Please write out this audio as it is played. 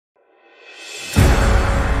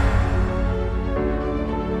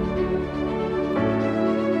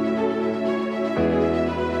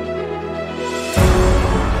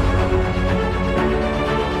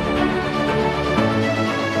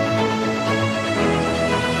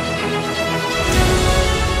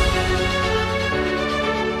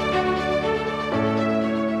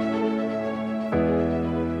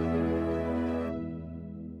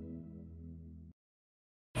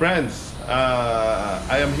friends,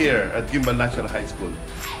 I am here at Guimbal National High School.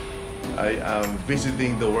 I am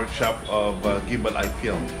visiting the workshop of Guimbal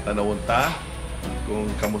iFilm. Tanawon ta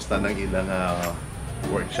kung kamusta ng ilang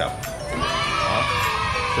workshop.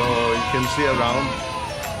 So you can see around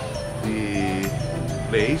the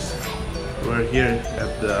place. We're here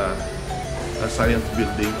at the science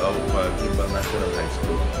building of Guimbal National High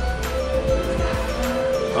School.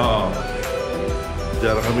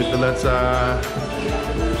 Diyan kami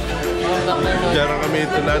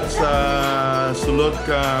tulat sa sulod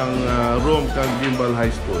kang room kang Guimbal High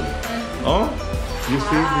School. Oh, you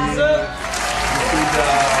see the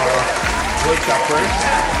workshoppers.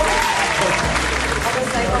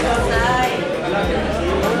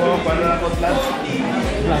 Oh, para ako flat.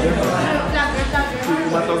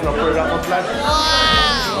 Cinematographer ako flat.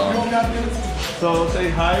 So say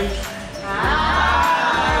hi.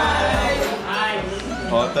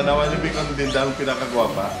 Oh, tanawan niyo biglang din daw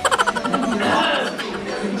pinakagwapa.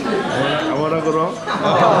 Amora guro?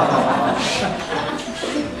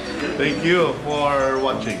 Thank you for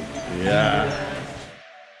watching. Yeah.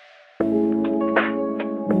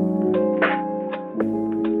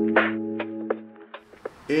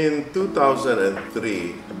 In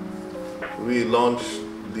 2003, we launched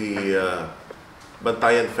the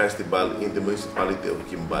Bantayan Festival in the municipality of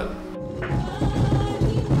Guimbal.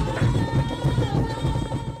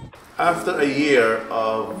 After a year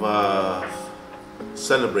of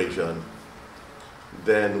celebration,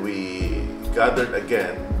 then we gathered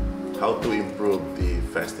again how to improve the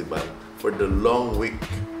festival for the long week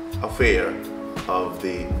affair of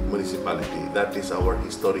the municipality. That is our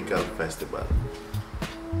historical festival.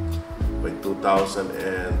 By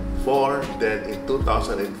 2004, then in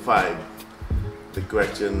 2005, the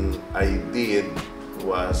question I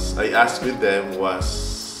asked with them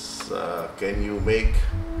was, can you make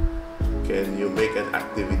an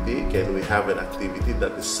activity? Can we have an activity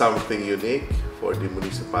that is something unique for the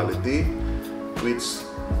municipality, which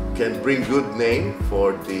can bring good name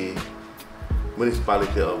for the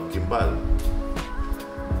municipality of Guimbal?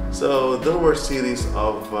 So there were series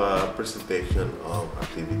of presentation of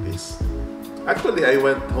activities. Actually, I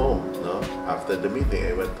went home. After the meeting,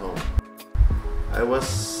 I went home. I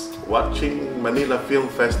was watching Manila Film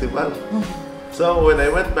Festival. So when I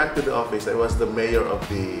went back to the office, I was the mayor of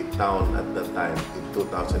the town at that time in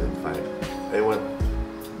 2005. I went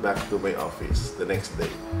back to my office the next day.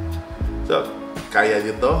 So, kaya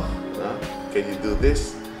niyo to? Can you do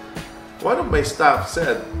this? One of my staff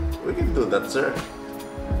said, we can do that, sir.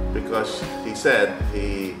 Because he said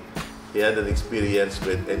he had an experience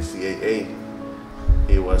with NCAA.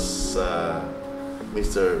 He was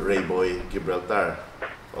Mr. Rayboy Gibraltar,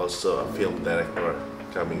 also a film director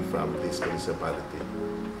coming from this municipality.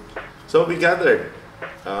 So we gathered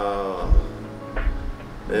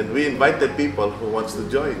and we invited people who wants to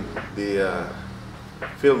join the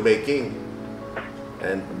filmmaking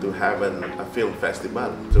and to have a film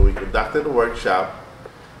festival. So we conducted a workshop,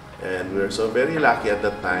 and we were so very lucky at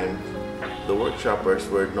that time. The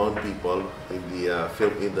workshoppers were known people in the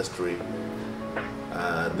film industry.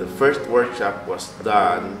 The first workshop was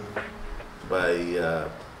done by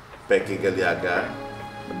Peque Galiaga,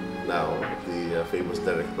 now the famous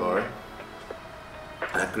director,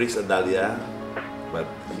 Chris Adalia, but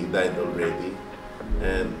he died already,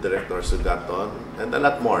 and Director Sugaton, and a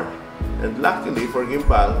lot more. And luckily for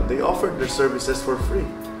Guimbal, they offered their services for free.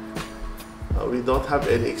 We don't have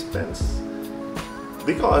any expense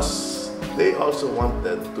because they also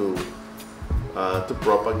wanted to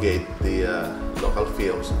propagate the local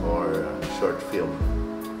films or short film.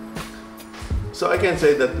 So I can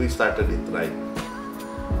say that we started it right.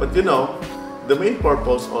 But you know, the main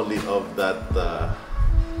purpose only of that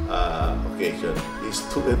occasion is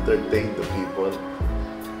to entertain the people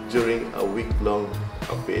during a week-long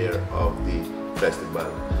affair of the festival.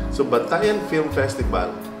 So Bantayan Film Festival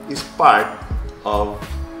is part of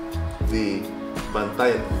the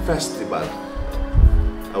Bantayan Festival,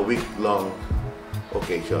 a week-long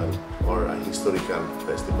occasion or a historical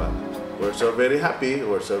festival. We're so very happy,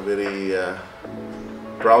 we're so very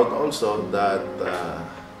proud also that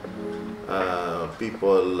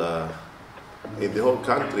people in the whole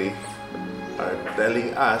country are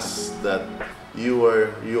telling us that you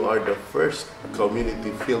are the first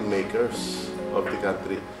community filmmakers of the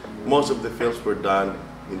country. Most of the films were done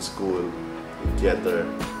in school, in theater,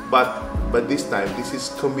 but this time this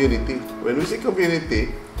is community. When we say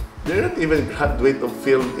community, they're not even graduate of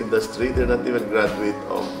film industry. They're not even graduate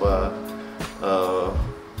of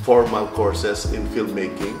formal courses in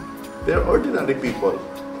filmmaking. They're ordinary people.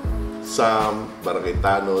 Some Barangay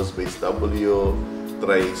Tanos, Base W,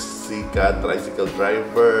 tricycle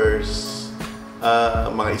drivers,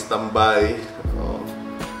 mga standby.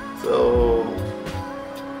 So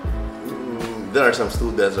there are some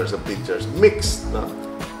students or some teachers mixed, no?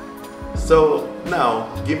 So now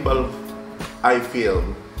Guimbal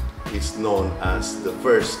iFilm is known as the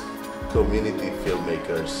first community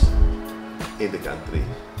filmmakers in the country.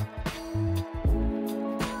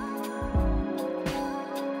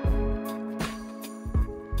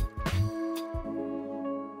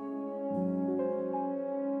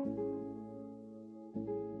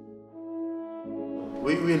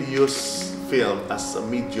 We will use film as a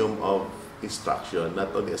medium of instruction,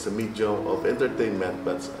 not only as a medium of entertainment,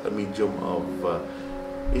 but a medium of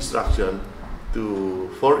instruction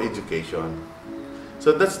for education.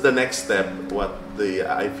 So that's the next step, what the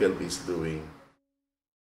iFilm is doing.